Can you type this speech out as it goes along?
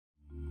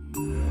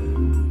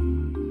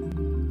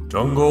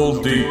Jungle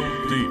Deep,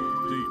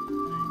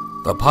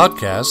 the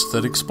podcast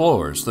that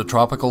explores the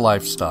tropical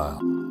lifestyle.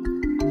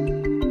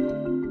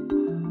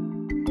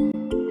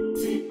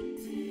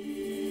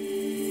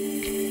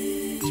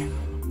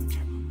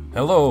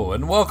 Hello,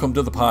 and welcome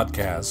to the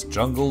podcast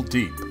Jungle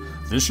Deep.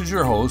 This is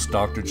your host,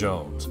 Dr.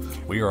 Jones.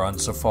 We are on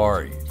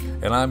safari,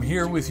 and I'm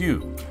here with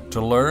you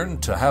to learn,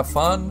 to have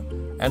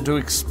fun, and to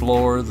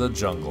explore the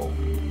jungle.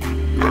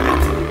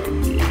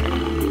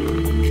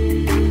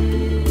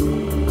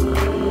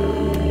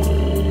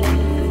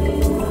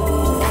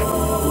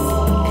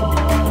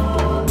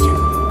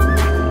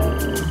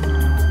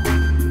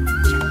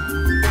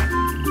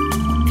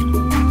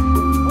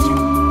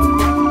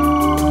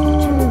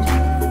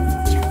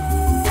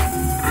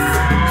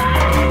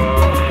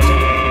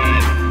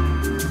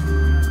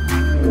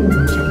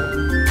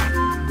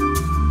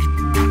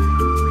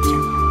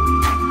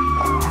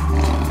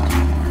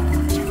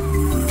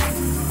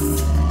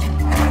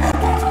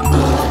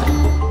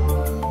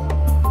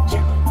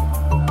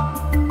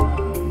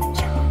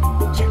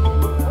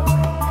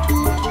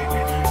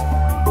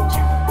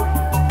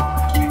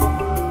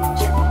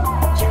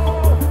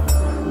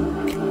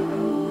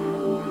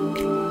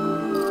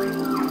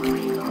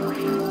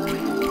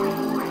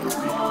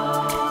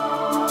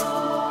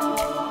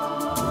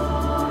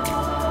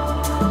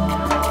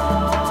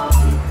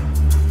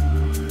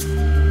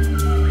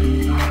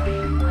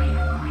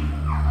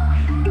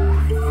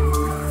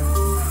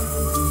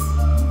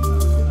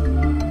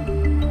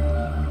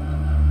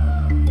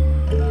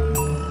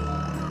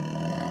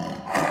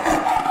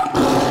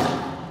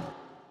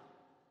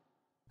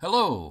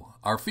 Hello,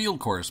 our field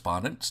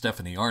correspondent,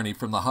 Stephanie Arne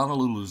from the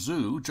Honolulu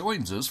Zoo,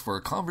 joins us for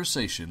a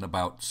conversation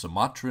about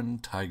Sumatran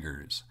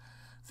tigers.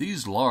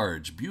 These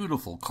large,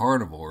 beautiful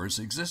carnivores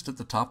exist at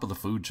the top of the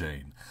food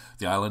chain.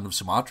 The island of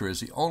Sumatra is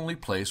the only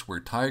place where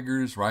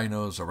tigers,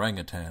 rhinos,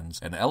 orangutans,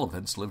 and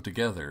elephants live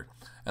together,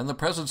 and the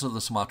presence of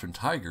the Sumatran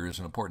tiger is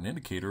an important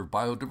indicator of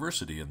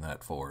biodiversity in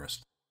that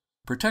forest.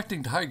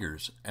 Protecting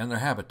tigers and their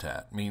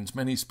habitat means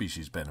many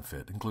species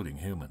benefit, including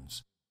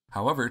humans.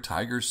 However,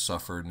 tigers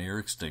suffer near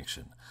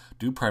extinction,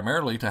 due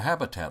primarily to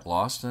habitat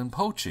loss and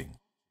poaching.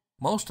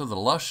 Most of the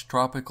lush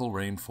tropical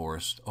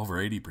rainforests, over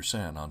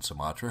 80% on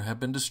Sumatra, have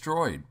been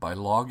destroyed by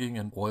logging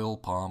and oil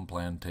palm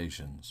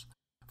plantations.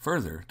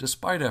 Further,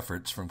 despite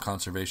efforts from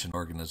conservation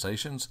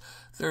organizations,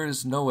 there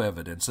is no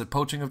evidence that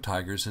poaching of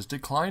tigers has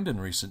declined in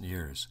recent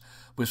years,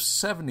 with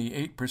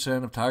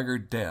 78% of tiger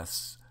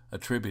deaths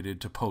attributed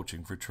to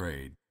poaching for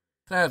trade.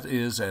 That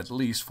is at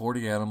least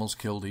 40 animals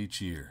killed each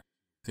year.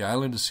 The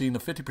island has seen a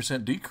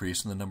 50%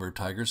 decrease in the number of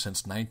tigers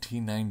since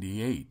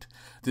 1998.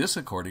 This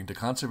according to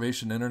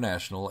Conservation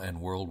International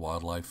and World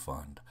Wildlife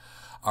Fund.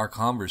 Our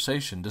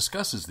conversation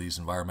discusses these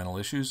environmental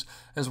issues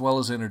as well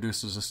as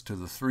introduces us to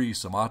the 3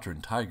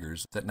 Sumatran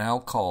tigers that now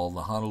call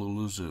the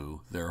Honolulu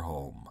Zoo their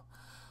home.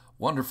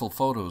 Wonderful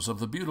photos of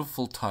the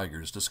beautiful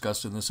tigers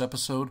discussed in this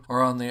episode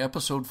are on the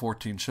episode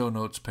 14 show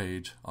notes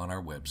page on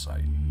our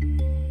website.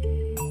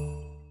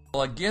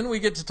 Well, again, we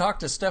get to talk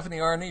to Stephanie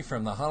Arne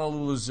from the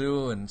Honolulu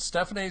Zoo. And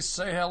Stephanie,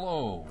 say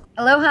hello.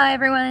 Aloha,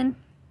 everyone.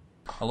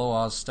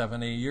 Hello,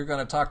 Stephanie. You're going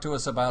to talk to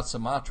us about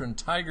Sumatran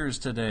tigers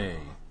today.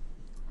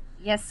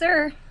 Yes,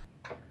 sir.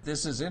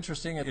 This is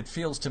interesting. It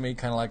feels to me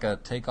kind of like a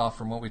takeoff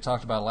from what we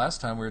talked about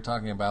last time. We were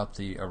talking about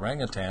the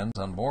orangutans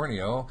on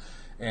Borneo.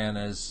 And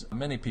as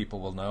many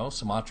people will know,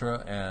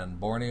 Sumatra and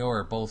Borneo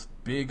are both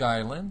big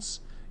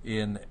islands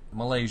in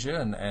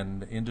Malaysia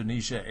and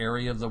Indonesia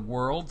area of the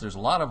world. There's a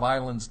lot of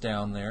islands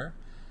down there.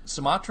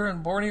 Sumatra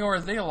and Borneo,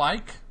 are they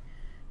alike?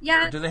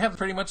 Yeah. Do they have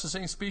pretty much the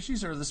same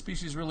species, or are the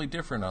species really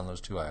different on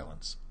those 2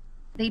 islands?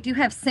 They do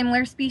have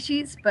similar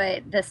species,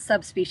 but the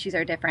subspecies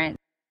are different.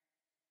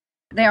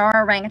 There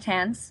are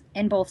orangutans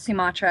in both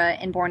Sumatra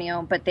and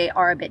Borneo, but they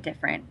are a bit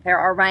different. There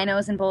are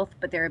rhinos in both,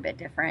 but they're a bit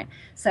different.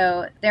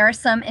 So there are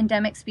some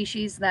endemic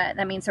species that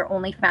means they're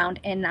only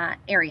found in that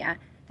area.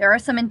 There are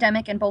some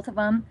endemic in both of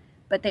them,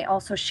 but they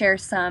also share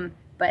some,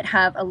 but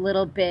have a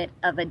little bit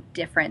of a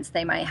difference.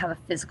 They might have a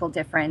physical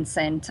difference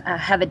and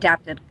have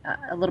adapted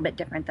a little bit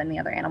different than the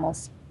other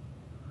animals.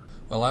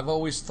 Well, I've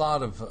always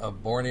thought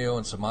of Borneo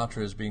and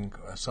Sumatra as being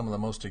some of the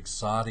most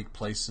exotic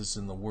places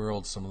in the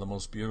world. Some of the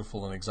most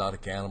beautiful and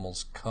exotic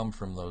animals come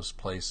from those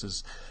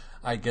places.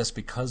 I guess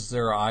because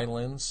they're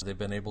islands, they've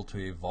been able to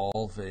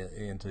evolve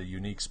into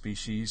unique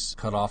species,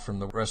 cut off from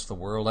the rest of the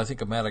world. I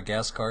think of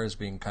Madagascar as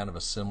being kind of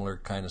a similar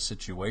kind of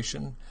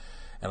situation.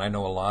 And I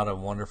know a lot of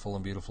wonderful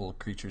and beautiful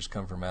creatures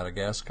come from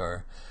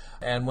Madagascar.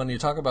 And when you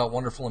talk about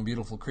wonderful and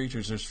beautiful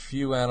creatures, there's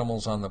few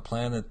animals on the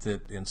planet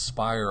that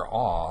inspire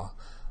awe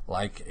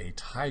like a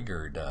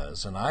tiger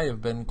does. And I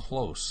have been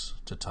close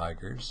to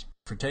tigers.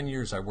 For 10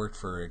 years, I worked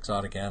for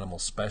exotic animal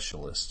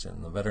specialists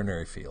in the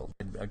veterinary field.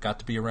 I got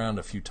to be around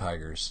a few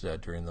tigers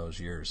during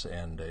those years,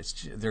 and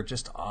they're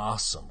just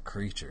awesome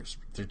creatures.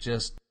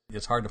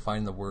 It's hard to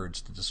find the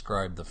words to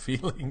describe the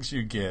feelings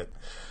you get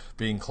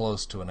being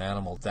close to an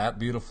animal that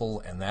beautiful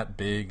and that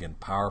big and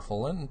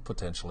powerful and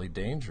potentially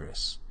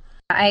dangerous.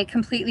 I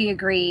completely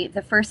agree.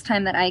 The first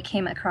time that I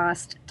came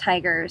across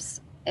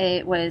tigers,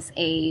 it was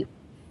a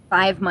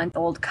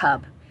 5-month-old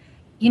cub.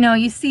 You know,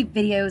 you see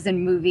videos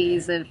and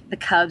movies of the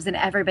cubs, and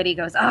everybody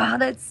goes, "Oh,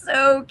 that's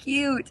so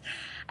cute."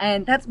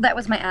 And that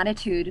was my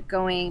attitude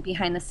going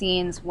behind the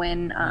scenes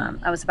when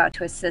I was about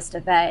to assist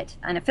a vet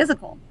on a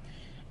physical.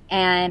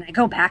 And I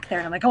go back there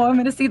and I'm like, oh, I'm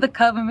going to see the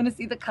cub. I'm going to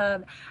see the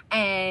cub.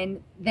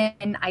 And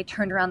then I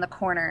turned around the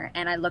corner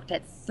and I looked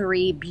at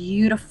 3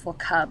 beautiful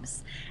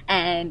cubs.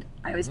 And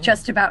I was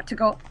just about to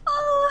go,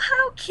 oh,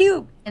 how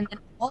cute. And then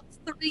all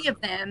 3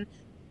 of them,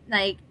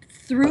 like,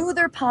 threw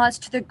their paws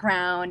to the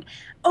ground,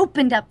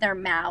 opened up their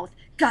mouth,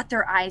 got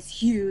their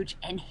eyes huge,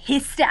 and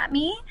hissed at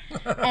me.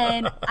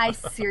 And I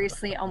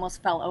seriously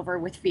almost fell over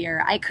with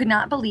fear. I could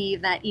not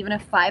believe that even a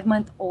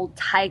 5-month-old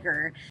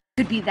tiger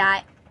could be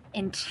that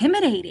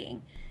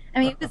intimidating. I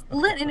mean, it was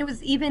lit, and it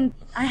was even,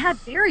 I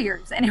had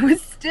barriers, and it was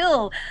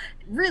still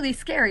really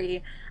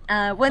scary.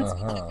 Once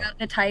we took out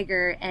the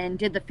tiger and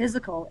did the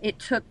physical, it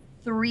took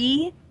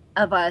 3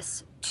 of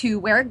us to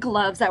wear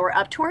gloves that were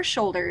up to our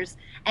shoulders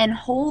and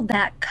hold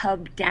that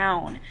cub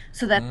down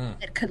so that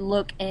it could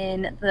look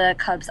in the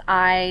cub's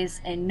eyes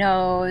and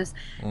nose,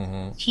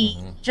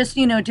 teeth, just,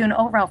 you know, do an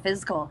overall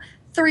physical.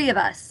 3 of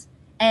us.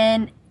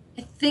 And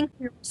I think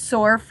we were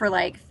sore for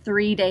like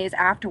 3 days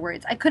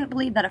afterwards. I couldn't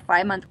believe that a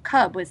 5-month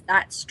cub was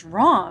that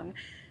strong.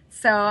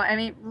 So, I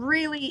mean,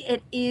 really,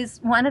 it is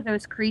one of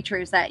those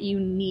creatures that you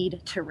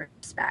need to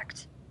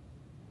respect.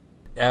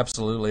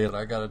 Absolutely, and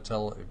I got to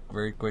tell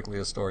very quickly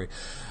a story.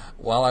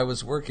 While I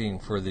was working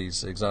for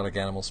these exotic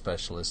animal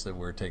specialists that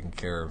were taking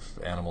care of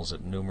animals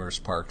at numerous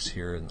parks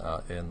here,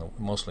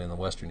 mostly in the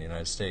western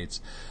United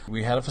States,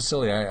 we had a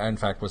facility. I, in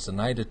fact, was the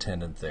night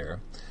attendant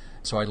there.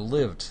 So I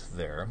lived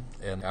there,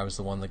 and I was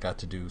the one that got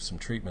to do some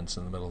treatments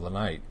in the middle of the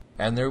night.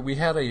 And there we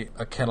had a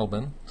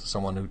kennelman,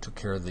 someone who took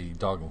care of the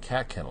dog and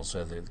cat kennels,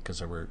 because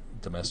there were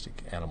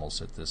domestic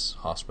animals at this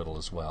hospital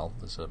as well.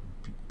 It's a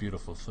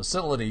beautiful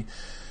facility,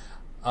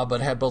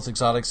 but had both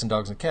exotics and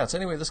dogs and cats.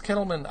 Anyway, this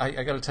kennelman,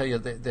 I got to tell you,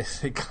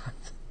 they got...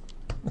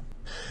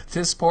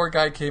 This poor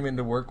guy came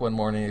into work one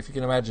morning. If you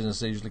can imagine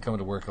this, they usually come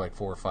into work like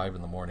 4 or 5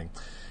 in the morning.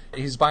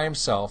 He's by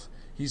himself.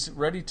 He's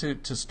ready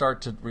to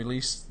start to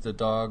release the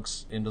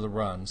dogs into the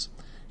runs.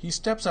 He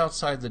steps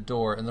outside the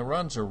door, and the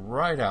runs are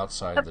right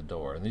outside the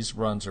door. And these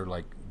runs are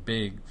like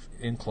big,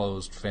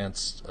 enclosed,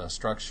 fenced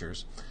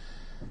structures.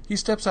 He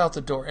steps out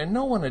the door, and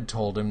no one had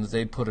told him that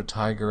they'd put a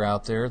tiger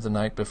out there the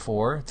night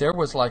before. There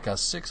was like a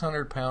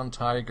 600-pound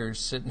tiger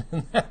sitting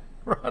in that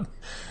run.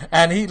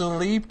 And he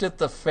leaped at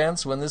the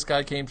fence when this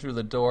guy came through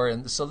the door.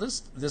 And so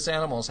this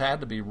animal's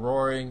had to be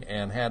roaring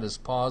and had his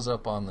paws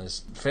up on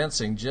this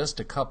fencing just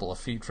a couple of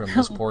feet from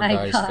this poor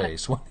guy's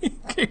face when he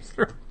came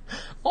through.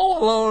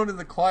 All alone in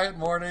the quiet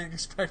morning,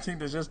 expecting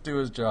to just do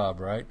his job,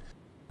 right?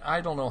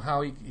 I don't know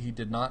how he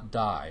did not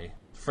die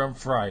from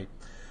fright.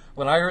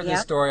 When I heard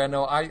this story,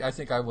 I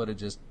think I would have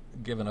just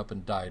given up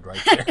and died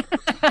right there.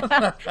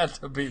 That had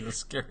to be the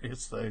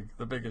scariest thing,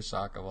 the biggest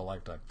shock of a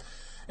lifetime.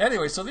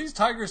 Anyway, so these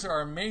tigers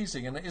are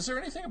amazing. And is there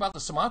anything about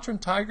the Sumatran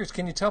tigers?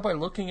 Can you tell by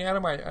looking at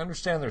them? I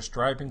understand their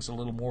striping's a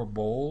little more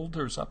bold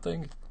or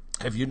something.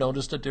 Have you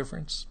noticed a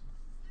difference?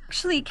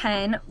 Actually,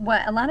 Ken,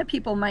 what a lot of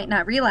people might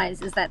not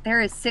realize is that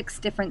there is 6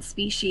 different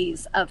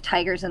species of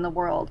tigers in the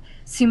world.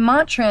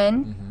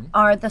 Sumatran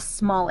are the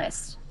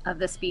smallest of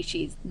the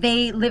species.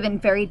 They live in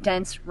very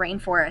dense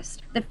rainforest.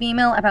 The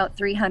female about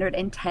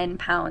 310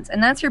 pounds,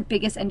 and that's your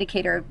biggest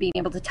indicator of being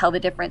able to tell the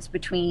difference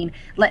between,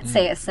 let's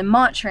say, a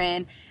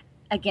Sumatran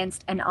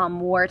against an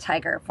Amur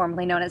tiger,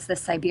 formerly known as the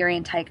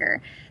Siberian tiger.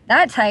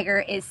 That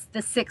tiger is the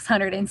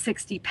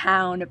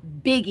 660-pound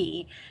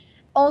biggie.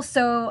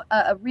 Also,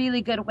 a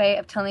really good way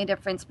of telling the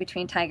difference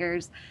between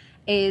tigers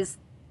is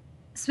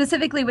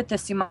specifically with the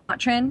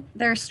Sumatran,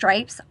 their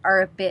stripes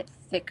are a bit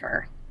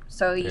thicker.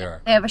 So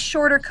they have a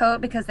shorter coat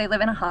because they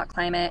live in a hot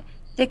climate,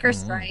 thicker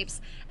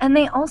stripes, and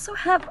they also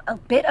have a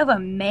bit of a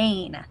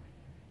mane,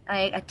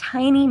 a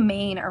tiny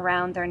mane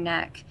around their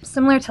neck,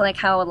 similar to like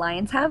how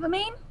lions have a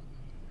mane.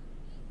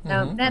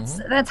 So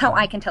that's how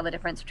I can tell the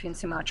difference between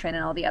Sumatran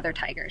and all the other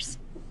tigers.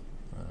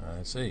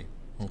 I see.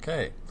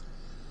 Okay.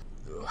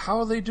 How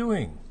are they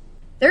doing?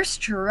 They're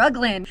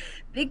struggling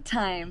big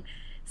time.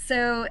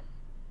 So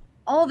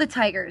all the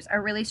tigers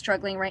are really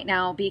struggling right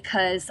now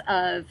because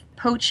of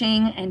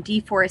poaching and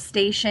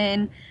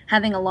deforestation,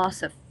 having a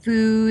loss of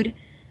food.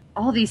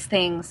 All these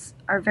things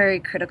are very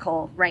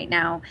critical right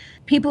now.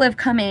 People have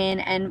come in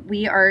and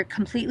we are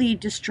completely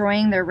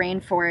destroying their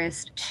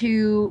rainforest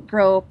to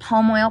grow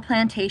palm oil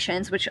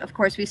plantations, which of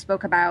course we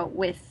spoke about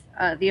with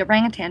the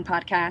orangutan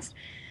podcast.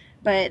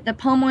 But the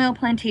palm oil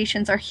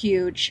plantations are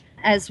huge,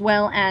 as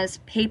well as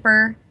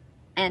paper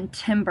and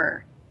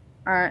timber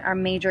are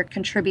major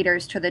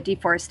contributors to the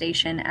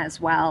deforestation as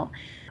well.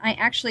 I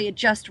actually had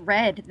just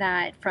read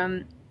that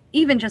from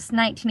even just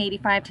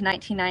 1985 to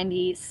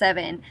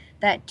 1997,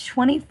 that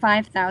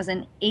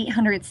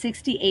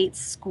 25,868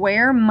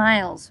 square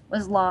miles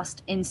was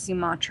lost in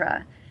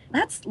Sumatra.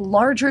 That's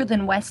larger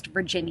than West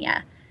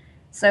Virginia.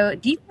 So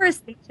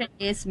deforestation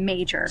is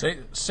major.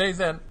 Say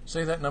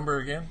that number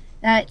again.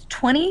 That's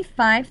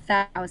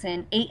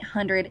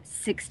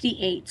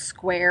 25,868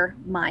 square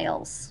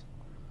miles.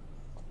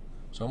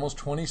 So almost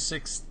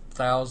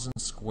 26,000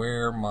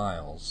 square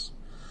miles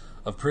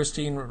of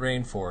pristine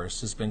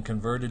rainforest has been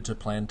converted to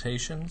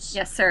plantations.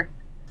 Yes, sir.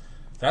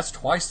 That's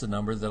twice the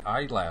number that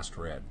I last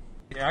read.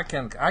 I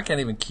can't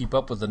even keep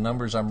up with the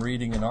numbers I'm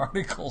reading in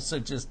articles.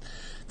 It just,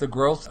 the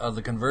growth of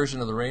the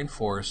conversion of the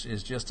rainforest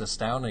is just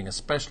astounding,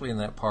 especially in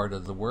that part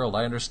of the world.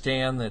 I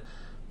understand that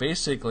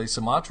basically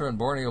Sumatra and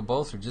Borneo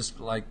both are just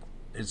like,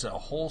 it's a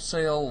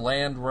wholesale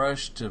land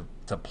rush to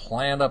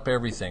plant up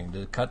everything,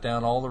 to cut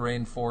down all the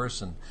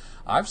rainforests. And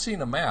I've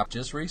seen a map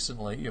just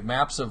recently,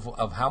 maps of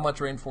how much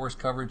rainforest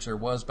coverage there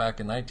was back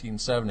in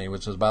 1970,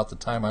 which was about the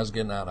time I was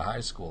getting out of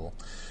high school.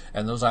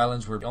 And those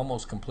islands were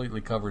almost completely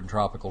covered in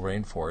tropical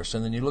rainforest.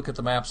 And then you look at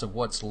the maps of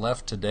what's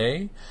left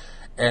today,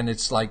 and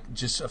it's like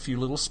just a few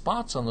little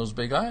spots on those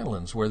big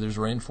islands where there's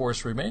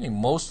rainforest remaining.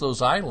 Most of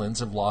those islands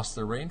have lost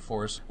their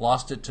rainforest,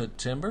 lost it to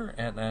timber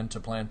and to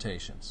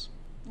plantations.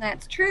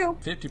 That's true.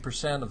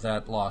 50% of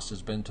that loss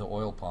has been to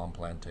oil palm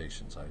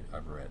plantations,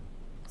 I've read.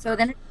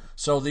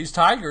 So these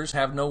tigers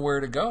have nowhere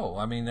to go.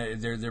 I mean,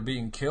 they're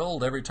being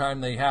killed every time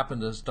they happen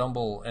to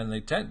stumble, and they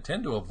tend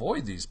to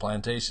avoid these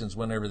plantations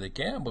whenever they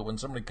can. But when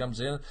somebody comes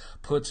in,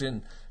 puts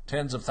in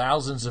tens of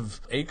thousands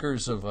of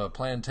acres of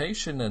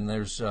plantation, and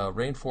there's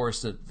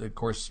rainforest that, of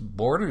course,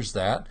 borders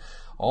that,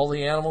 all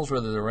the animals,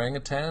 whether they're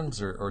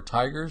orangutans or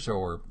tigers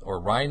or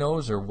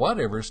rhinos or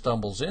whatever,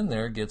 stumbles in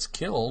there, gets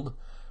killed.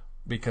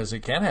 Because you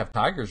can't have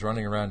tigers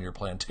running around your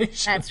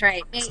plantation. that's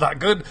right. It's not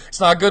good. It's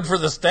not good for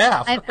the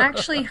staff. I've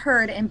actually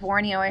heard in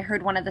Borneo, I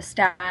heard one of the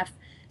staff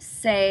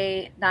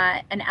say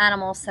that an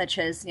animal such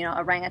as,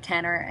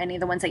 orangutan or any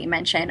of the ones that you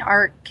mentioned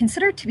are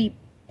considered to be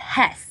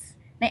pests.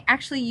 They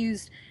actually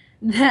used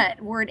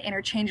that word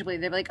interchangeably.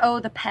 They're like, oh,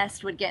 the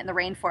pest would get in the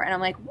rainforest. And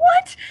I'm like,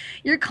 what?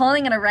 You're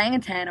calling an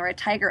orangutan or a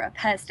tiger a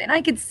pest? And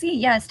I could see,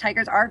 yes,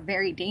 tigers are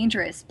very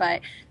dangerous,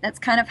 but that's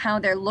kind of how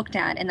they're looked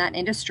at in that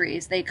industry.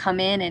 Is they come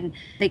in and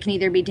they can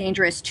either be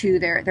dangerous to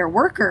their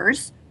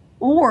workers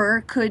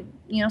or could,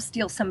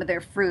 steal some of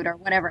their fruit or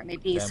whatever it may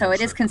be. So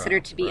it is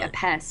considered to be a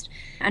pest.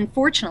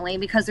 Unfortunately,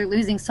 because they're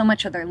losing so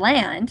much of their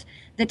land,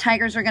 the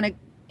tigers are going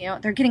to,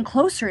 they're getting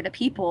closer to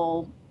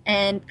people.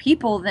 And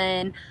people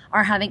then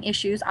are having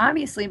issues,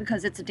 obviously,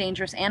 because it's a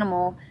dangerous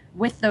animal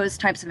with those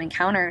types of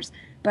encounters.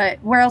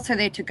 But where else are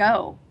they to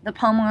go? The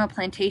palm oil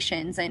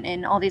plantations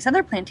and all these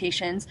other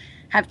plantations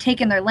have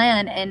taken their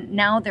land, and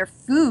now their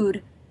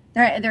food,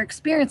 they're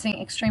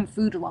experiencing extreme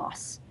food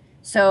loss.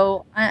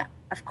 So,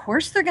 of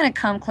course, they're going to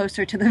come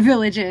closer to the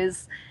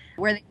villages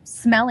where they're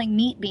smelling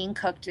meat being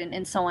cooked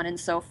and so on and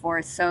so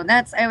forth. So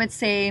that's, I would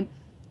say,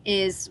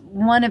 is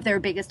one of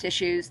their biggest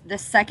issues. The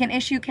second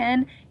issue,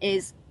 Ken,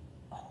 is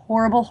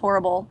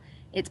horrible.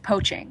 It's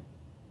poaching.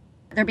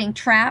 They're being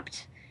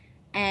trapped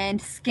and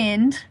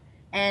skinned,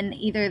 and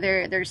either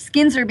their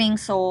skins are being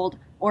sold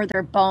or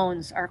their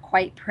bones are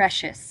quite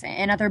precious,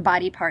 and other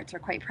body parts are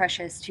quite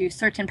precious to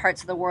certain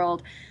parts of the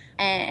world.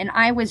 And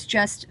I was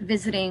just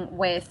visiting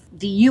with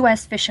the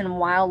U.S. Fish and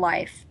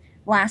Wildlife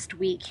last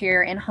week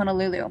here in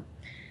Honolulu,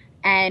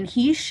 and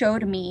he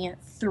showed me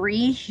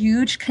 3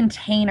 huge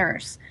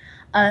containers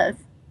of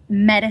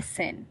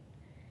medicine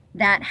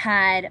that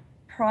had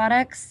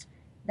products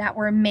that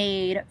were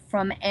made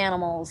from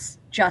animals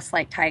just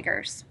like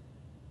tigers.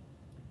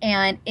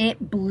 And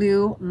it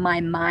blew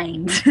my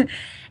mind.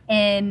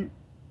 And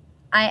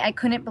I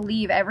couldn't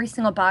believe every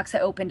single box I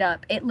opened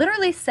up. It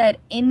literally said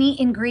in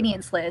the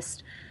ingredients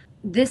list,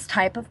 this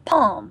type of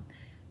palm,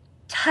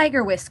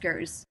 tiger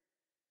whiskers,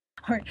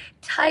 or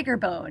tiger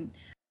bone.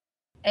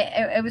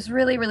 I was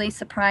really, really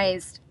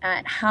surprised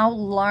at how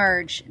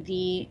large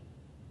the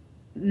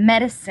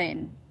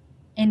medicine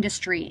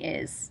industry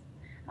is.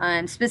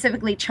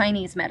 Specifically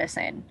Chinese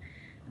medicine,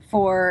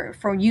 for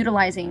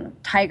utilizing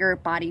tiger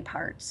body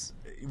parts.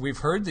 We've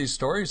heard these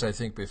stories, I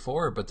think,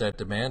 before, but that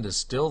demand is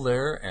still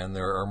there, and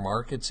there are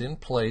markets in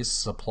place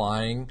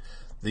supplying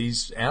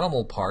these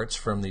animal parts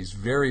from these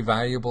very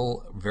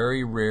valuable,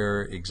 very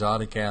rare,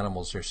 exotic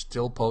animals. They're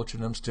still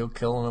poaching them, still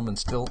killing them, and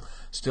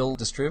still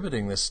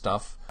distributing this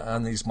stuff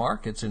on these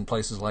markets in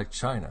places like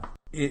China.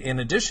 In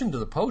addition to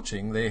the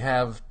poaching, they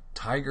have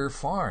tiger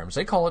farms.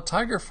 They call it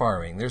tiger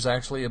farming. There's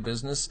actually a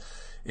business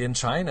in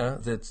China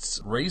that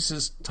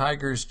raises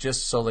tigers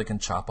just so they can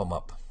chop them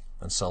up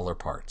and sell their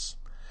parts.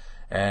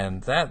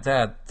 And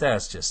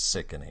that's just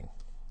sickening.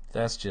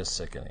 That's just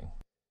sickening.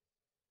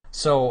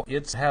 So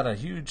it's had a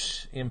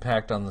huge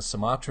impact on the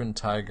Sumatran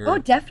tiger. Oh,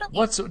 definitely.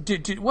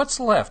 What's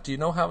left? Do you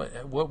know how?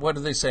 What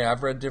do they say?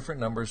 I've read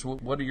different numbers.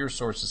 What do your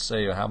sources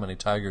say of how many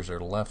tigers are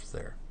left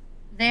there?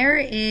 There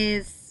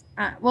is,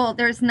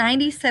 there's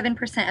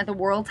 97% of the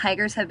world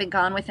tigers have been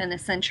gone within a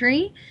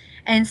century.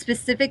 And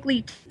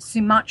specifically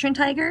Sumatran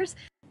tigers.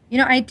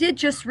 I did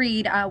just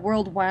read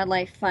World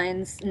Wildlife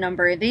Fund's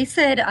number. They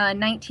said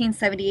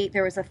 1978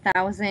 there was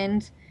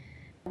 1,000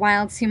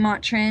 wild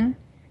Sumatran,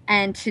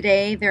 and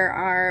today there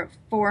are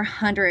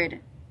 400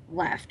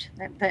 left.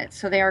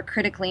 So they are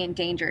critically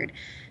endangered.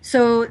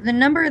 So the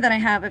number that I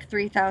have of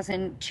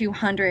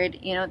 3,200,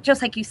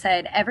 just like you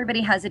said,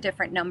 everybody has a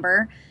different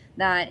number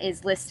that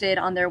is listed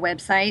on their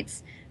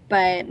websites.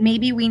 But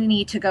maybe we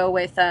need to go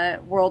with a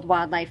World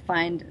Wildlife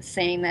Fund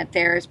saying that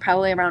there's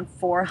probably around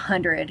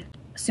 400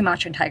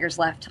 Sumatran tigers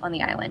left on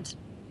the island.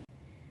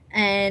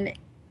 And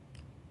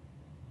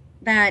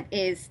that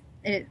is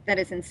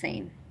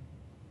insane.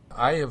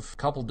 I have a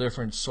couple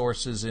different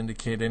sources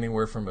indicate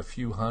anywhere from a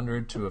few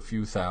hundred to a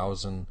few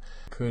thousand.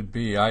 Could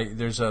be.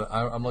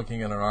 I'm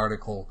looking at an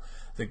article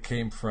that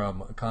came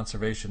from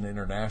Conservation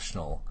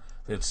International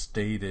that's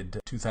dated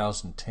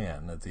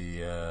 2010.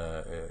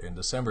 In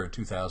December of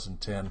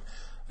 2010,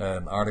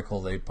 an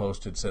article they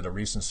posted said a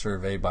recent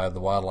survey by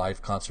the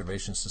Wildlife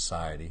Conservation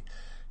Society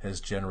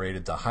has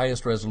generated the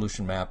highest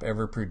resolution map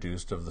ever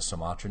produced of the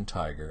Sumatran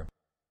tiger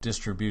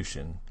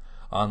distribution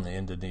on the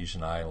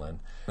Indonesian island.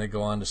 They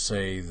go on to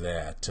say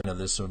that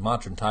the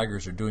Sumatran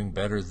tigers are doing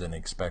better than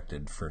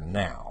expected for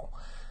now.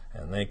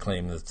 And they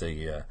claim that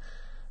say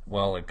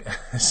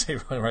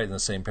right in the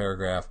same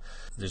paragraph,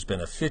 there's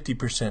been a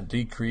 50%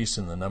 decrease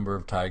in the number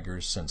of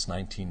tigers since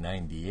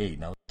 1998.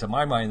 Now, to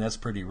my mind, that's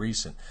pretty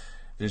recent.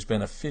 There's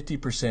been a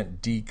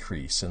 50%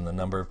 decrease in the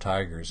number of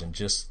tigers in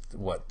just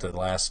the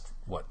last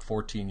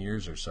 14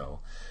 years or so.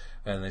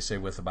 And they say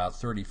with about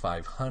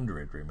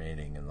 3,500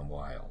 remaining in the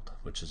wild,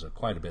 which is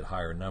quite a bit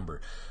higher number.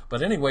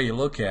 But any way you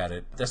look at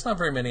it, that's not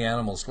very many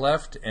animals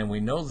left, and we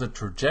know the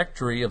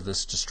trajectory of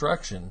this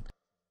destruction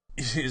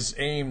is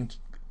aimed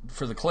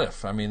for the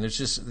cliff. I mean, there's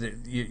just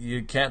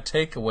you can't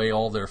take away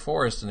all their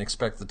forest and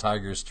expect the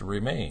tigers to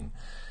remain.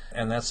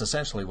 And that's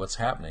essentially what's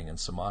happening in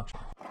Sumatra.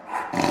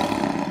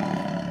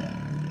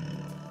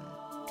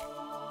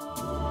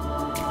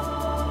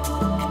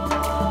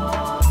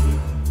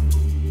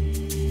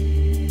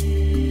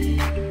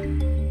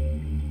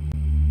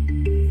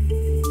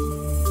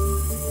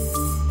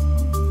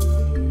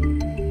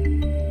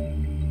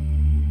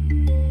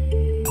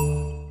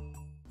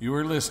 You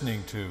are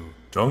listening to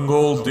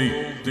Jungle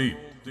Deep.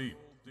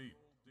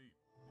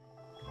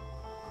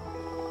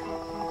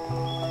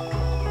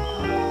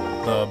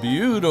 The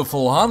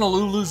beautiful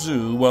Honolulu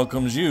Zoo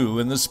welcomes you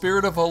in the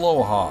spirit of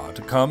aloha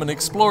to come and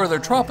explore their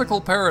tropical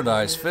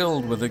paradise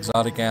filled with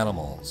exotic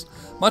animals.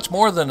 Much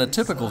more than a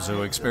typical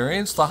zoo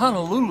experience, the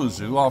Honolulu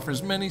Zoo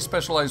offers many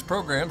specialized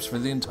programs for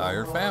the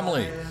entire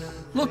family.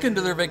 Look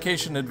into their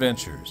vacation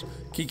adventures,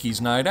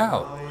 Kiki's Night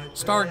Out,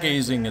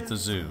 stargazing at the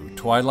zoo,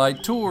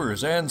 twilight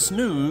tours, and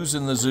snooze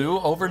in the zoo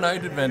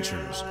overnight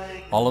adventures.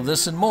 All of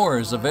this and more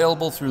is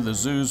available through the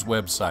zoo's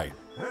website.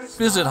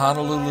 Visit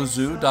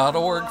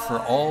honoluluzoo.org for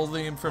all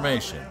the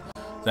information.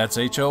 That's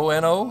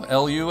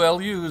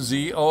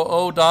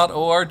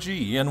HONOLULUZOO.org,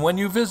 and when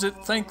you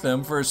visit, thank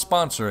them for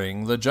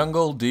sponsoring the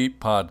Jungle Deep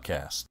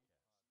podcast.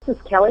 This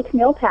is Kelly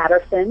Camille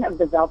Patterson of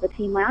the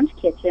Velveteen Lounge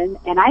Kitchen,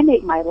 and I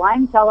make my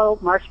lime jello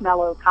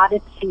marshmallow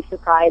cottage cheese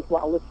surprise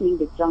while listening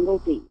to Jungle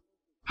Deep.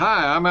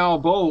 Hi, I'm Al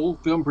Bowl,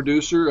 film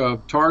producer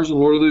of Tarzan,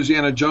 Lord of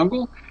Louisiana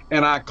Jungle,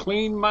 and I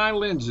clean my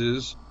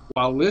lenses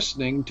while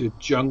listening to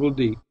Jungle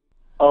Deep.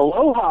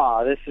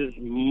 Aloha, this is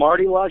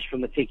Marty Lush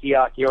from the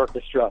Tiki-Yaki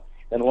Orchestra,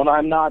 and when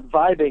I'm not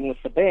vibing with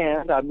the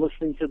band, I'm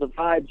listening to the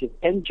vibes of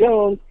Ken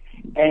Jones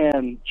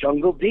and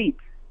Jungle Deep.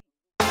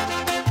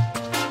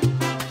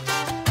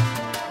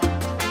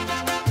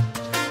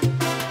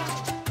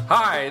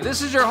 Hi,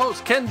 this is your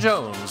host, Ken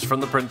Jones, from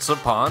the Prince of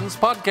Ponds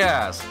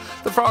podcast.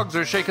 The frogs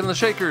are shaking the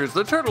shakers,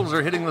 the turtles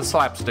are hitting the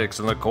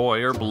slapsticks, and the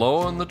koi are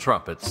blowing the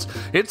trumpets.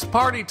 It's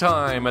party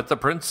time at the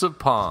Prince of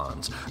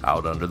Ponds.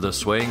 Out under the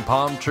swaying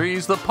palm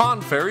trees, the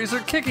pond fairies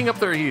are kicking up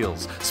their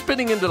heels,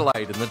 spinning in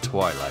delight in the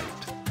twilight.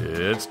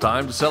 It's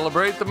time to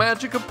celebrate the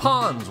magic of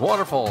ponds,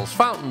 waterfalls,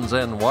 fountains,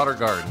 and water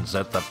gardens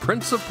at the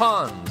Prince of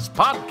Ponds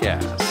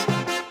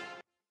podcast.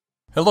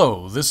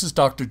 Hello, this is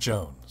Dr.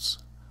 Jones.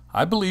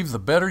 I believe the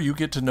better you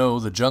get to know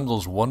the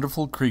jungle's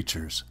wonderful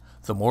creatures,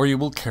 the more you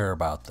will care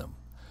about them.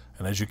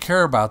 And as you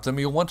care about them,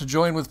 you'll want to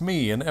join with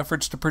me in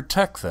efforts to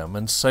protect them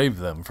and save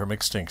them from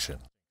extinction.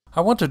 I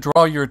want to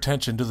draw your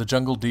attention to the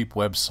Jungle Deep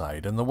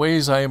website and the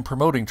ways I am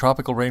promoting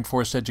tropical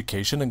rainforest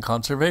education and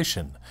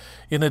conservation.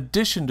 In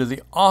addition to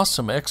the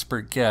awesome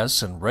expert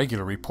guests and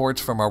regular reports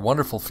from our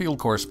wonderful field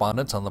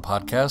correspondents on the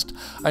podcast,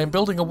 I am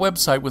building a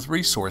website with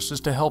resources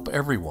to help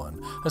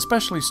everyone,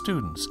 especially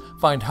students,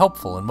 find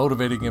helpful and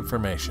motivating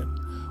information.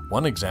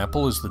 One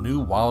example is the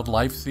new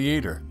Wildlife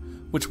Theater,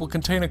 which will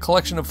contain a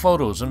collection of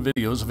photos and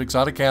videos of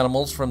exotic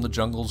animals from the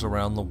jungles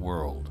around the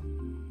world.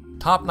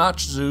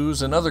 Top-notch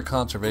zoos and other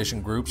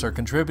conservation groups are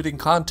contributing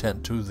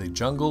content to the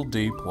Jungle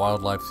Deep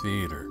Wildlife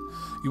Theater.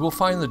 You will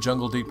find the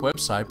Jungle Deep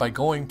website by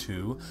going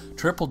to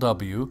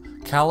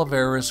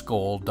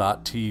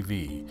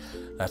www.calaveras.gold.tv.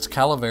 That's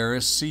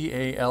Calaveras,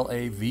 C-A-L-A-V-E-R-A-S,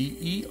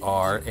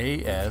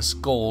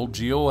 gold,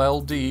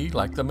 G-O-L-D,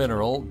 like the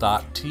mineral,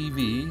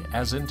 .tv,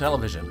 as in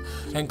television,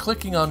 and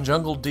clicking on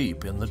Jungle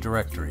Deep in the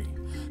directory.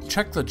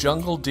 Check the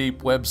Jungle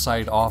Deep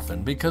website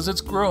often because it's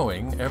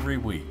growing every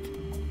week.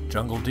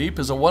 Jungle Deep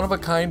is a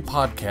one-of-a-kind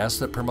podcast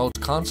that promotes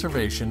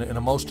conservation in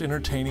a most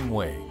entertaining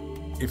way.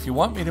 If you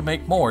want me to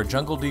make more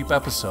Jungle Deep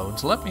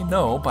episodes, let me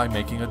know by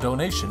making a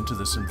donation to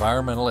this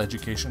environmental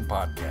education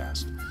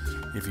podcast.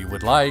 If you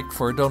would like,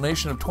 for a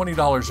donation of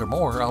 $20 or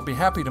more, I'll be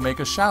happy to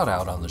make a shout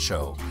out on the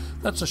show.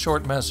 That's a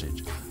short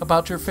message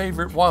about your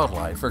favorite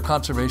wildlife or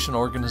conservation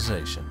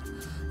organization.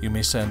 You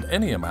may send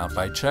any amount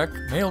by check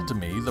mailed to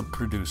me, the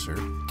producer,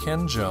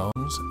 Ken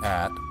Jones,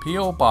 at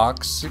P.O.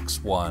 Box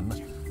 61,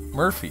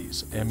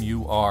 Murphys,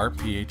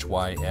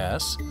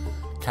 Murphys,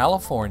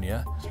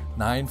 California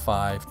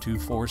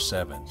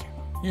 95247.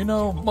 You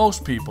know,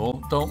 most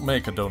people don't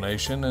make a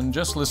donation and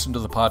just listen to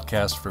the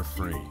podcast for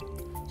free.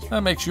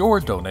 That makes your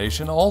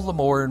donation all the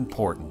more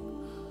important.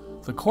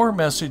 The core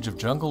message of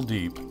Jungle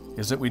Deep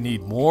is that we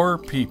need more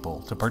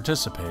people to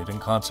participate in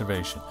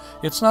conservation.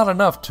 It's not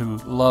enough to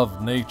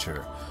love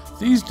nature.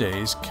 These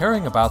days,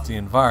 caring about the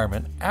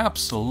environment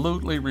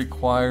absolutely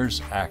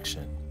requires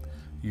action.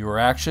 Your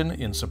action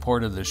in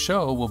support of this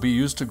show will be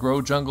used to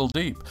grow Jungle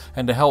Deep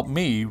and to help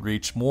me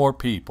reach more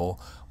people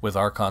with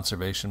our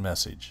conservation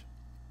message.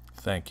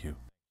 Thank you.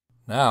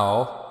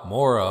 Now,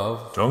 more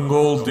of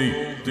Jungle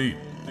Deep.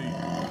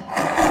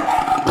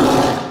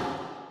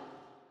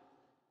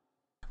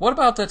 What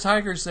about the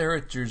tigers there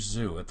at your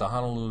zoo, at the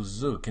Honolulu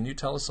Zoo? Can you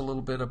tell us a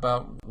little bit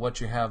about what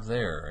you have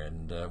there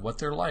and what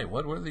they're like?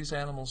 What are these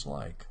animals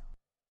like?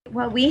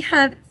 Well, we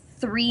have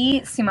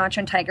 3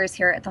 Sumatran tigers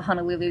here at the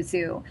Honolulu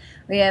Zoo.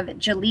 We have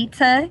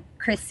Jelita,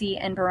 Chrissy,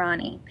 and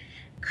Barani.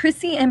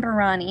 Chrissy and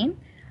Barani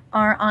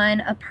are on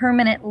a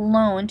permanent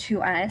loan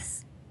to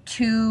us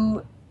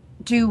to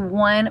do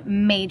one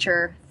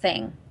major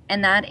thing,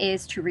 and that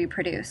is to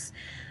reproduce.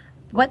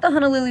 What the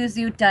Honolulu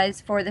Zoo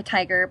does for the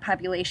tiger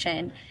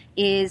population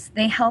is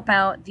they help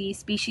out the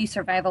Species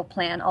Survival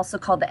Plan, also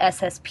called the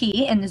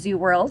SSP in the zoo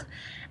world,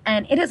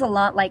 and it is a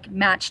lot like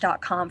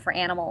Match.com for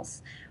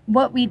animals.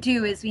 What we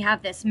do is we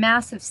have this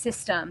massive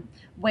system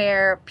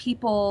where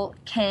people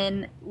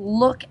can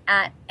look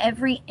at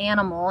every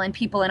animal, and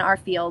people in our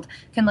field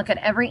can look at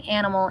every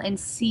animal and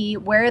see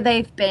where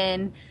they've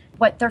been,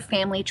 what their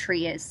family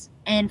tree is,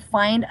 and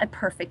find a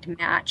perfect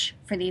match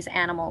for these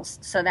animals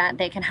so that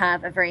they can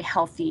have a very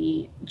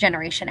healthy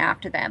generation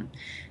after them.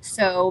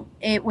 So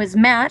it was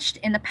matched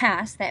in the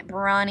past that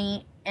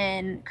Barani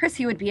and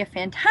Chrissy would be a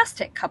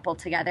fantastic couple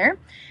together,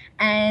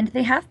 and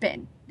they have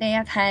been. They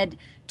have had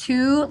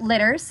 2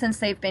 litters since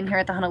they've been here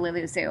at the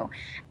Honolulu Zoo.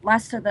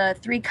 Last of the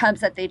 3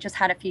 cubs that they just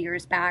had a few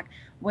years back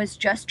was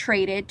just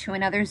traded to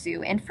another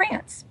zoo in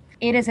France.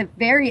 It is a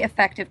very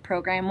effective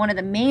program, one of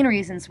the main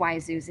reasons why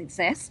zoos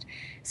exist.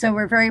 So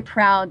we're very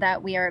proud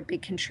that we are a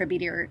big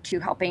contributor to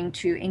helping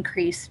to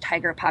increase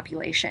tiger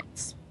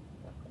populations.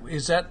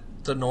 Is that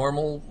the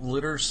normal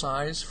litter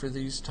size for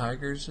these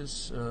tigers,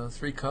 is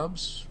 3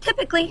 cubs?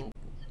 Typically.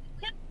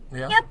 Yep.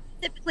 Yeah. Yep.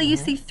 Typically you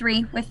see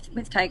 3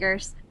 with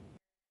tigers.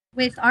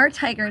 With our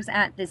tigers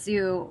at the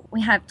zoo, we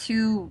have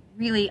 2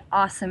 really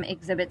awesome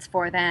exhibits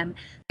for them.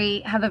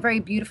 We have a very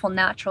beautiful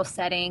natural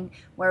setting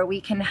where we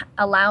can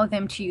allow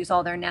them to use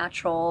all their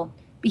natural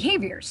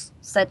behaviors,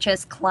 such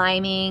as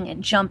climbing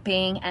and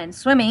jumping and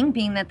swimming,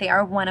 being that they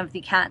are one of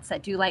the cats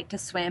that do like to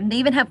swim. They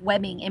even have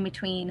webbing in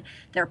between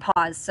their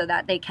paws so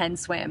that they can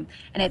swim.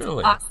 And it's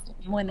Really? awesome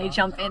when they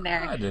jump in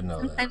there. I didn't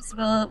know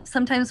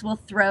Sometimes we'll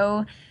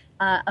throw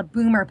a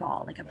boomer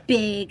ball, like a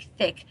big,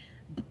 thick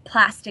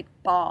plastic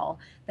ball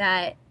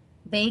that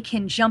they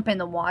can jump in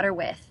the water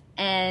with,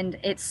 and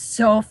it's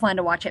so fun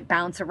to watch it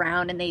bounce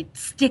around, and they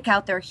stick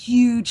out their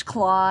huge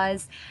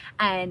claws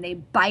and they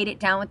bite it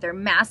down with their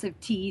massive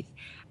teeth.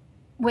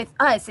 With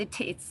us,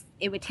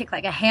 it would take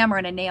like a hammer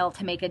and a nail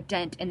to make a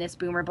dent in this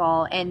boomer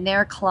ball, and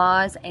their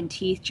claws and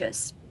teeth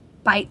just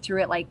bite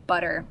through it like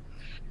butter.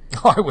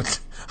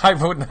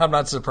 I'm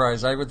not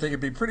surprised. I would think it'd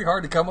be pretty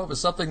hard to come up with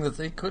something that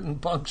they couldn't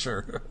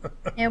puncture.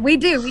 Yeah, we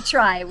do. We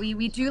try.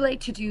 We do like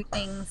to do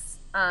things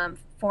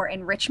for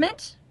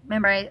enrichment.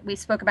 Remember, we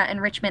spoke about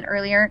enrichment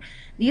earlier.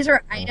 These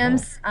are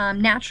items,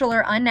 natural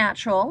or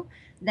unnatural,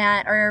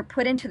 that are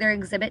put into their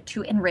exhibit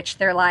to enrich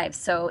their lives.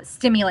 So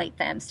stimulate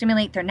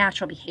their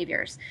natural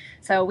behaviors.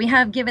 So we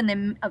have given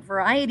them a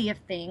variety of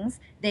things.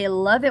 They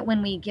love it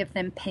when we give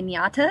them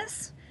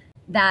piñatas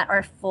that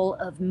are full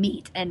of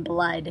meat and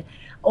blood,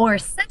 or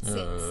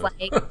senses.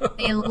 Like,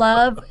 they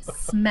love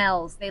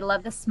smells. They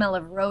love the smell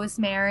of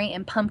rosemary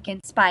and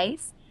pumpkin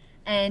spice.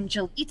 And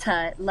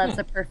Jelita loves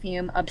the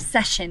perfume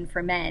Obsession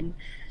for Men.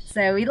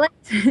 So we like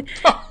to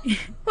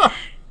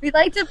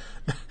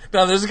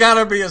Now there's got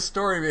to be a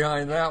story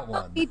behind that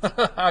one.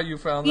 How you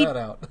found that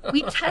out?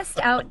 We test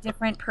out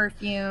different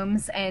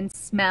perfumes and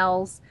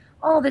smells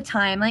all the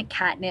time, like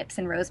catnips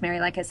and rosemary,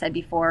 like I said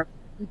before.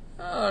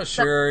 Oh,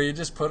 sure. You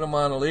just put them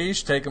on a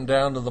leash, take them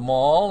down to the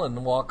mall,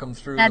 and walk them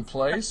through the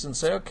place and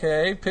say,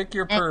 okay, pick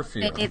your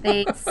perfume.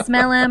 They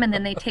smell them, and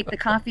then they take the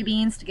coffee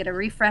beans to get a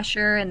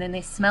refresher, and then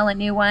they smell a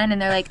new one, and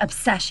they're like,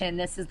 Obsession,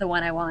 this is the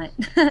one I want.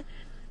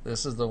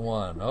 This is the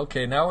one.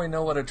 Okay, now we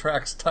know what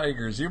attracts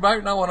tigers. You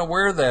might not want to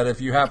wear that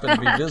if you happen to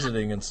be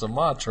visiting in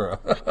Sumatra.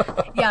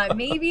 Yeah,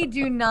 maybe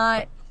do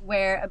not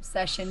wear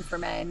Obsession for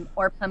Men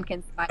or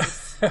pumpkin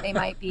spice. They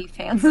might be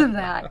fans of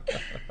that.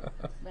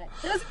 But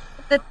those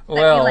that you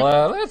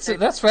like.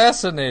 That's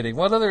fascinating.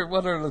 What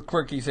other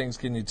quirky things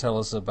can you tell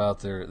us about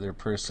their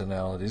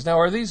personalities? Now,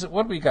 are these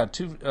what we got?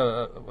 Two,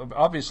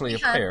 obviously a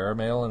pair, a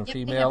male and a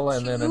female,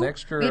 and then an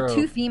extra. We have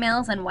two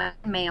females and one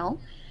male.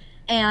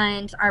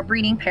 And our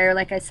breeding pair,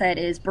 like I said,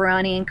 is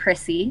Barani and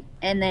Chrissy.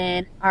 And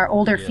then our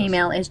older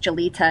female is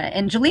Jolita.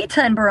 And Jolita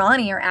and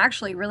Barani are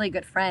actually really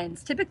good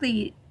friends.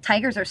 Typically,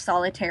 tigers are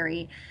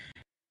solitary.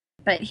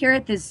 But here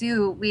at the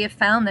zoo, we have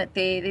found that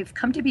they've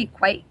come to be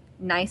quite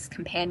nice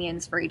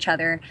companions for each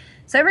other.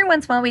 So every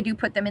once in a while, we do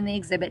put them in the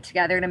exhibit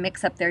together to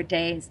mix up their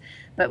days.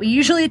 But we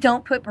usually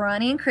don't put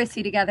Barani and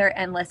Chrissy together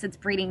unless it's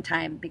breeding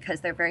time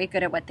because they're very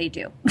good at what they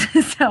do.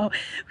 So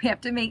we have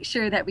to make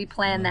sure that we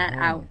plan that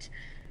out.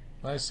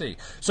 I see.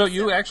 So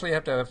you actually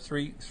have to have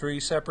three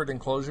separate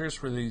enclosures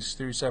for these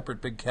three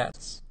separate big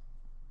cats?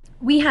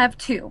 We have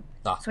two.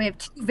 So we have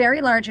two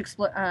very large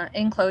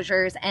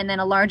enclosures and then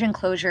a large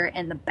enclosure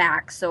in the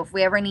back. So if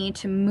we ever need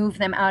to move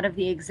them out of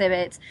the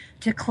exhibits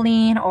to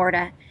clean or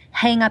to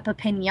hang up a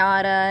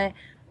piñata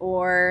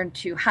or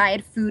to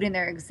hide food in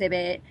their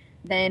exhibit,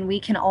 then we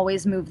can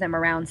always move them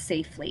around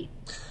safely.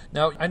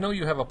 Now, I know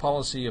you have a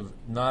policy of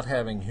not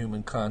having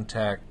human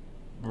contact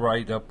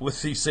right up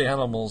with these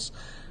animals.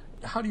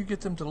 How do you get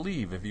them to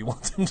leave if you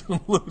want them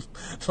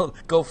to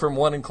go from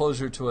one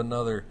enclosure to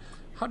another?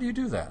 How do you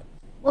do that?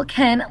 Well,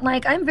 Ken,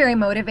 I'm very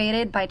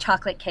motivated by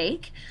chocolate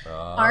cake.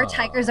 Our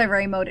tigers are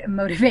very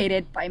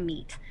motivated by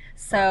meat.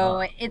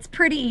 So it's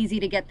pretty easy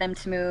to get them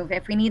to move.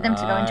 If we need them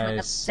to go into an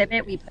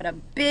exhibit, we put a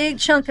big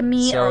chunk of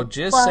meat. So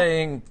just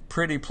saying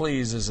pretty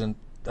please isn't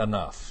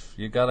enough.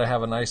 You got to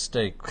have a nice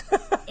steak.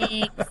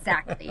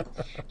 Exactly.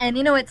 And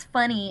what's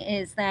funny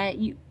is that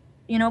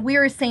we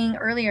were saying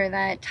earlier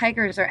that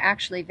tigers are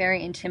actually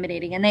very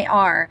intimidating, and they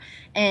are.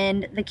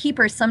 And the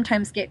keepers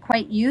sometimes get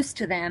quite used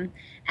to them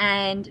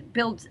and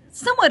build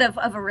somewhat of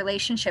a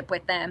relationship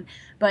with them.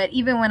 But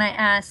even when I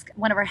ask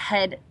one of our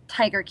head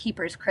tiger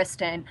keepers,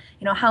 Kristen,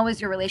 how is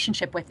your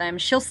relationship with them?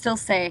 She'll still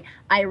say,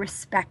 I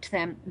respect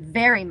them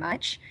very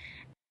much.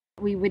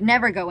 We would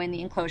never go in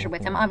the enclosure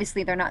with them.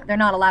 Obviously, they're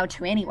not allowed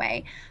to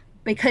anyway.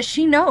 Because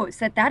she knows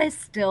that is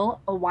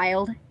still a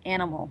wild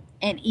animal.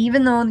 And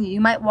even though you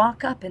might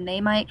walk up and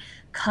they might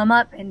come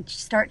up and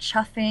start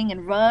chuffing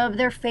and rub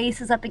their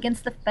faces up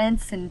against the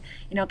fence and,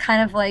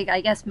 kind of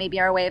I guess maybe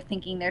our way of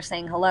thinking they're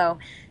saying hello,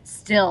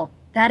 still,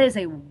 that is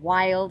a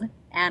wild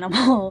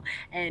animal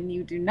and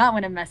you do not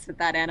want to mess with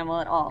that animal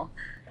at all.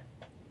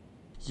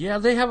 Yeah,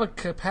 they have a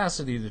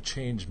capacity to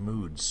change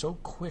mood so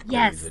quickly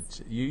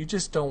that you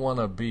just don't want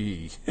to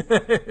be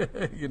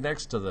you're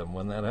next to them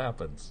when that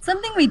happens.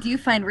 Something we do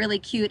find really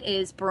cute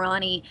is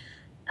Barani.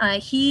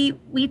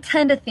 We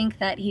tend to think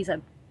that he's a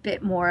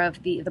bit more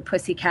of the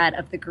pussycat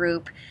of the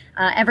group.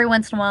 Every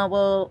once in a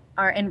while,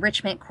 our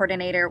enrichment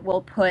coordinator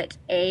will put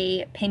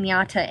a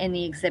piñata in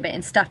the exhibit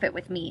and stuff it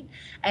with meat.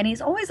 And he's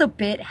always a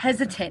bit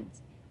hesitant,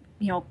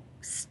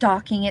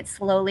 stalking it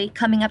slowly,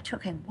 coming up to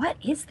it, going, what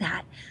is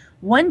that?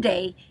 One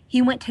day, he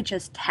went to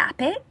just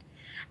tap it,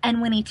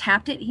 and when he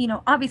tapped it,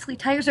 obviously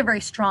tigers are very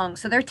strong,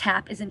 so their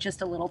tap isn't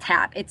just a little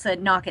tap. It's a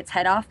knock its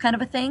head off kind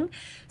of a thing.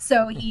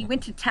 So he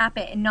went to tap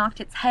it and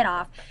knocked its head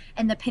off,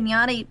 and the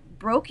piñata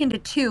broke into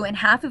two, and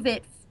half of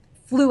it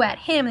flew at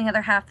him, and the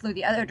other half flew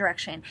the other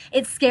direction.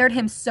 It scared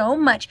him so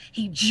much,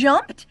 he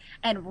jumped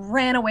and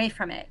ran away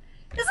from it.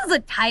 This is a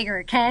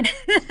tiger, Ken.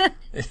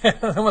 Yeah,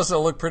 that must have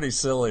looked pretty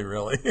silly,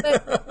 really,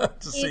 to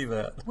see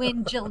that.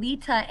 When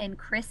Jolita and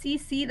Chrissy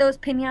see those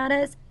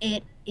piñatas,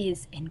 it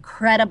is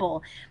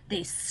incredible.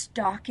 They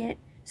stalk it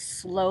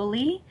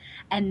slowly,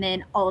 and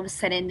then all of a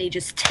sudden they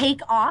just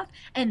take off,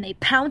 and they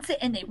pounce it,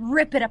 and they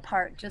rip it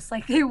apart, just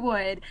like they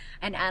would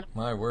an animal.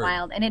 My word.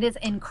 Wild. And it is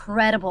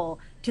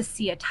incredible to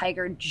see a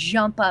tiger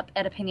jump up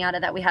at a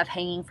piñata that we have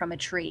hanging from a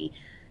tree.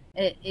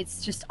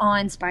 It's just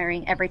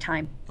awe-inspiring every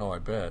time. Oh, I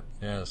bet.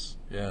 Yes.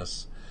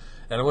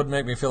 And it wouldn't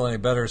make me feel any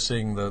better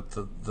seeing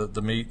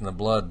the meat and the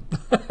blood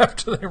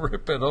after they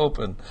rip it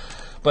open.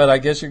 But I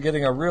guess you're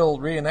getting a real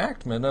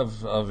reenactment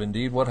of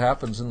indeed what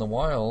happens in the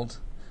wild.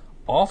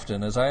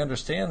 Often, as I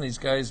understand, these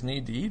guys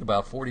need to eat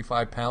about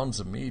 45 pounds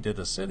of meat at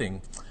a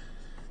sitting.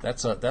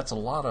 That's a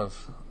lot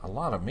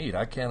of meat.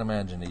 I can't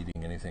imagine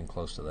eating anything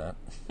close to that.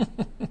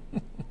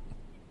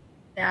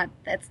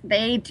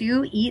 They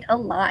do eat a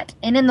lot.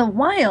 And in the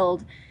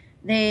wild,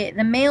 the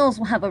males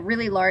will have a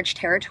really large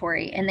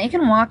territory, and they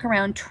can walk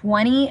around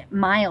 20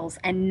 miles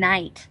a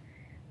night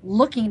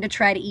looking to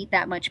try to eat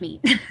that much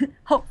meat,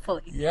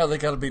 hopefully. Yeah, they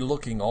got to be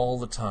looking all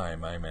the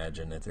time, I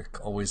imagine. They're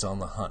always on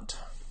the hunt.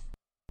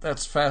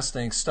 That's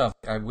fascinating stuff.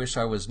 I wish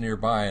I was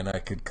nearby and I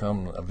could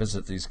come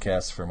visit these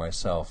cats for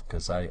myself,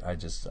 because I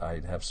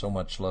have so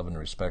much love and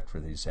respect for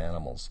these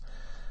animals.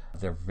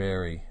 They're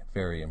very,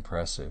 very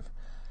impressive.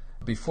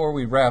 Before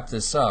we wrap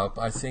this up,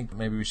 I think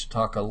maybe we should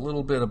talk a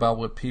little bit about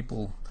what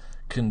people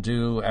can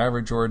do,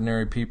 average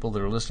ordinary people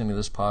that are listening to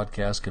this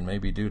podcast can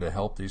maybe do to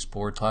help these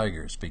poor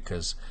tigers,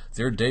 because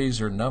their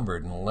days are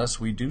numbered, and unless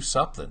we do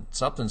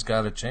something's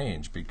got to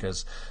change,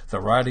 because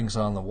the writing's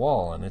on the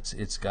wall and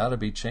it's got to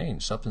be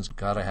changed. Something's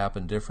got to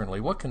happen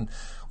differently. What can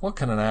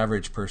an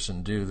average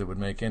person do that would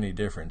make any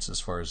difference as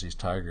far as these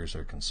tigers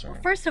are concerned?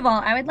 Well, first of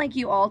all, I would like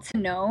you all to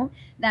know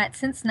that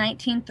since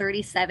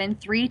 1937,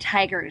 3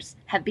 tigers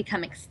have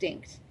become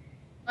extinct.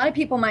 A lot of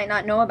people might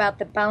not know about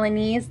the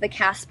Balinese, the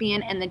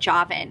Caspian, and the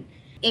Javan.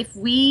 If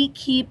we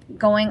keep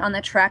going on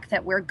the track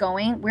that we're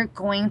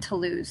going to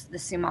lose the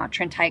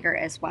Sumatran tiger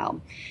as well.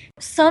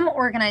 Some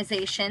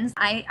organizations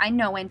I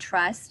know and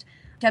trust,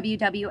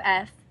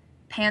 WWF,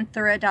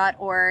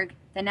 Panthera.org,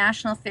 the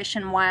National Fish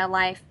and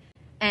Wildlife,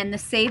 and the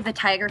Save the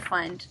Tiger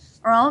Fund,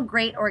 are all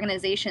great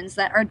organizations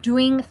that are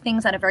doing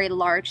things at a very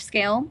large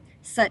scale,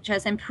 such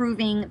as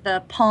improving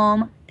the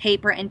palm,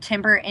 paper, and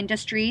timber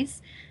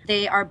industries.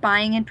 They are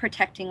buying and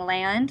protecting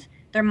land.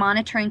 They're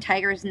monitoring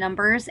tigers'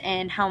 numbers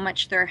and how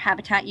much their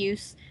habitat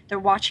use. They're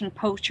watching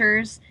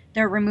poachers.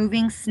 They're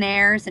removing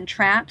snares and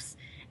traps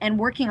and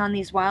working on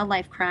these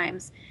wildlife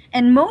crimes.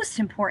 And most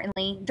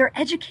importantly, they're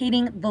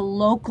educating the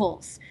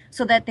locals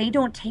so that they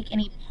don't take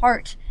any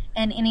part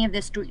in any of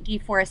this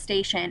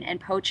deforestation and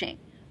poaching,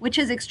 which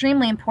is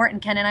extremely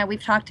important. Ken and I,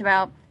 we've talked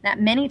about that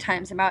many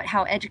times, about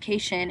how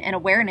education and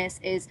awareness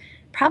is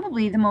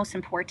probably the most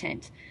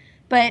important.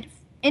 But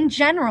in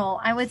general,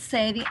 I would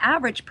say the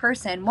average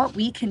person, what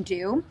we can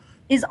do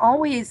is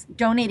always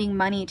donating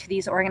money to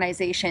these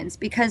organizations,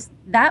 because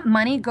that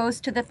money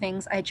goes to the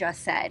things I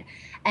just said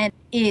and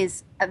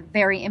is a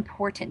very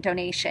important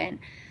donation.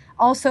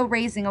 Also,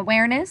 raising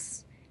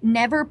awareness.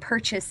 Never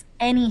purchase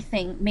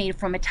anything made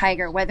from a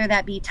tiger, whether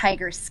that be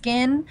tiger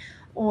skin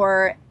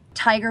or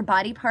tiger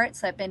body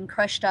parts that have been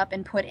crushed up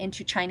and put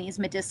into Chinese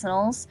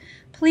medicinals.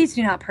 Please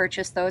do not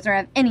purchase those or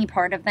have any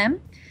part of them.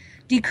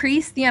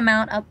 Decrease the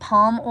amount of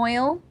palm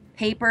oil,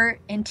 paper,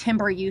 and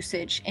timber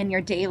usage in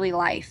your daily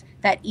life.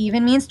 That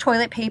even means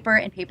toilet paper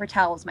and paper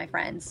towels, my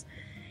friends.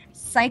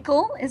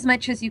 Cycle as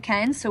much as you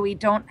can so we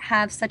don't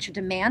have such a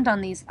demand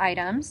on these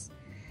items.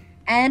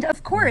 And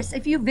of course,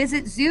 if you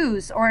visit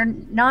zoos or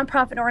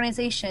nonprofit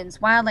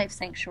organizations, wildlife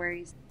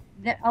sanctuaries,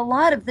 a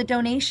lot of the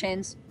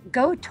donations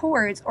go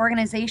towards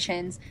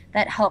organizations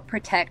that help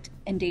protect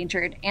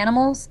endangered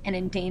animals and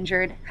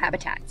endangered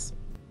habitats.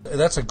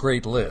 That's a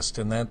great list,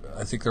 and that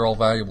I think they're all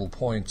valuable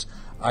points.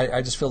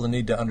 I just feel the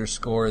need to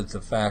underscore the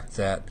fact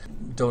that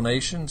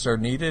donations are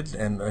needed,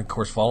 and of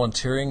course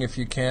volunteering if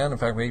you can. In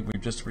fact,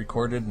 we've just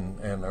recorded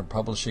and are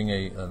publishing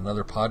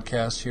another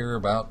podcast here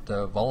about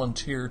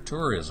volunteer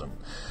tourism.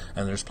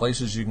 And there's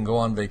places you can go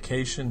on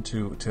vacation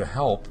to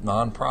help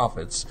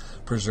nonprofits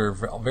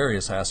preserve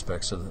various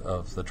aspects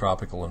of the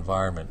tropical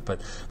environment.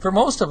 But for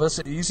most of us,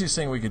 the easiest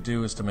thing we could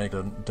do is to make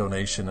a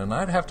donation. And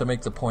I'd have to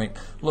make the point,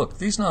 look,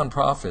 these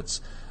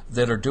nonprofits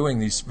that are doing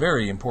these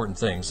very important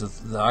things,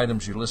 the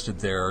items you listed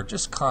there are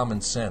just common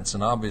sense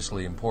and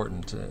obviously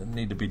important,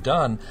 need to be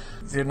done.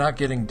 They're not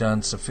getting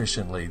done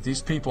sufficiently.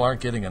 These people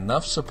aren't getting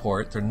enough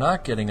support. They're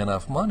not getting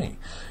enough money.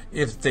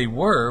 If they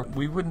were,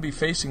 we wouldn't be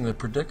facing the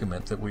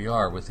predicament that we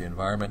are with the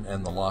environment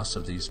and the loss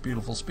of these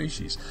beautiful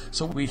species.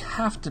 So we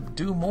have to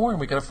do more, and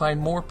we got to find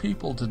more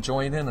people to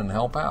join in and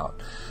help out.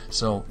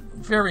 So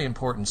very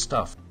important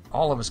stuff.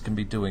 All of us can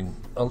be doing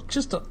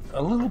just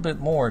a little bit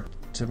more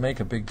to make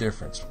a big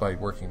difference by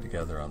working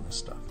together on this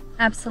stuff.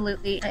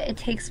 Absolutely. It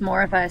takes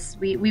more of us.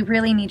 We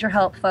really need your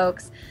help,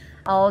 folks.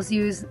 All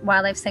zoos,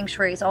 wildlife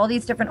sanctuaries, all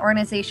these different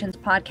organizations,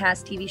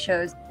 podcasts, TV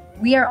shows.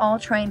 We are all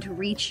trying to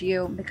reach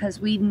you because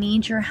we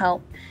need your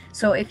help.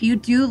 So if you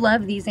do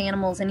love these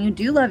animals and you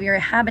do love your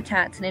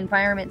habitats and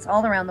environments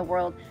all around the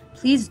world,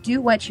 please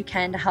do what you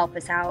can to help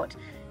us out.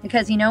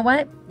 Because you know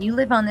what? You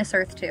live on this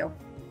earth too.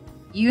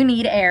 You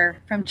need air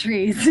from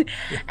trees,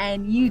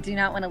 and you do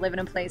not want to live in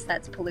a place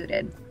that's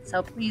polluted.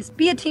 So please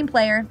be a team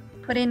player,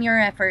 put in your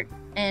effort,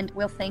 and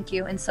we'll thank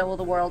you, and so will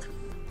the world.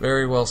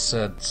 Very well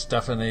said,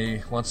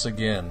 Stephanie. Once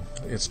again,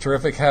 it's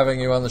terrific having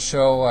you on the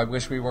show. I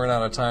wish we weren't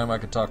out of time. I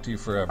could talk to you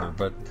forever,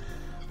 but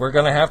we're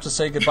going to have to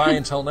say goodbye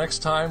until next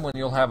time, when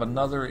you'll have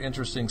another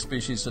interesting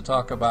species to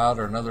talk about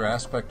or another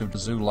aspect of the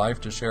zoo life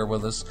to share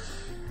with us.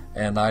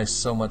 And I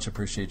so much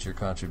appreciate your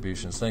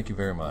contributions. Thank you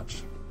very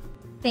much.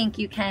 Thank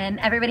you, Ken.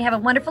 Everybody have a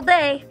wonderful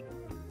day.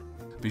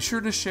 Be sure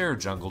to share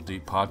Jungle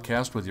Deep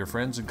Podcast with your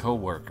friends and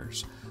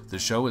co-workers. The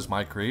show is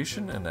my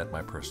creation and at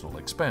my personal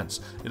expense.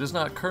 It is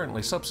not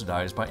currently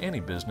subsidized by any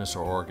business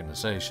or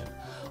organization.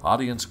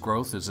 Audience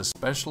growth is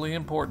especially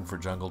important for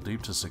Jungle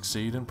Deep to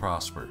succeed and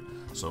prosper,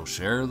 so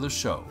share the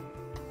show.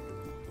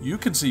 You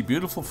can see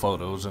beautiful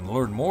photos and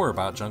learn more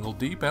about Jungle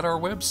Deep at our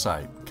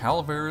website,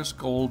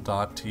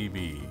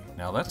 calaverasgold.tv.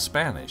 Now that's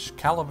Spanish,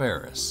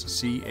 Calaveras,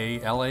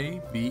 C-A-L-A-V-E-R-A-S,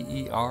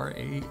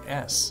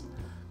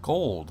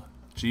 Gold,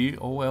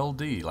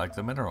 G-O-L-D, like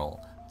the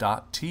mineral,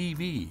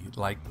 .tv,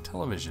 like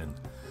television.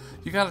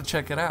 You got to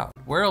check it out.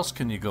 Where else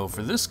can you go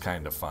for this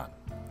kind of fun?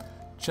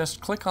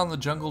 Just click on the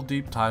Jungle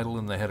Deep title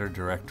in the header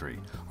directory.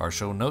 Our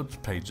show notes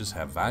pages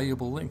have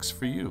valuable links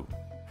for you.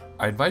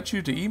 I invite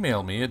you to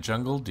email me at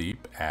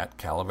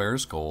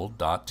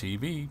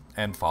jungledeep@calaverisgold.tv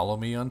and follow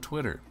me on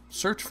Twitter.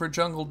 Search for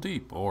Jungle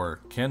Deep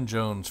or Ken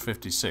Jones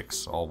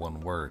 56, all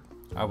one word.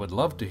 I would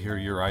love to hear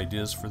your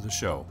ideas for the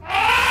show.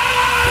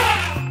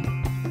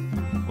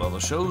 Well, the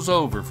show's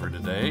over for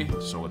today,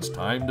 so it's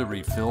time to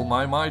refill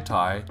my Mai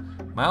Tai,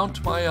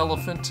 mount my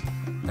elephant,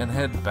 and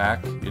head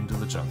back into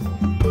the jungle.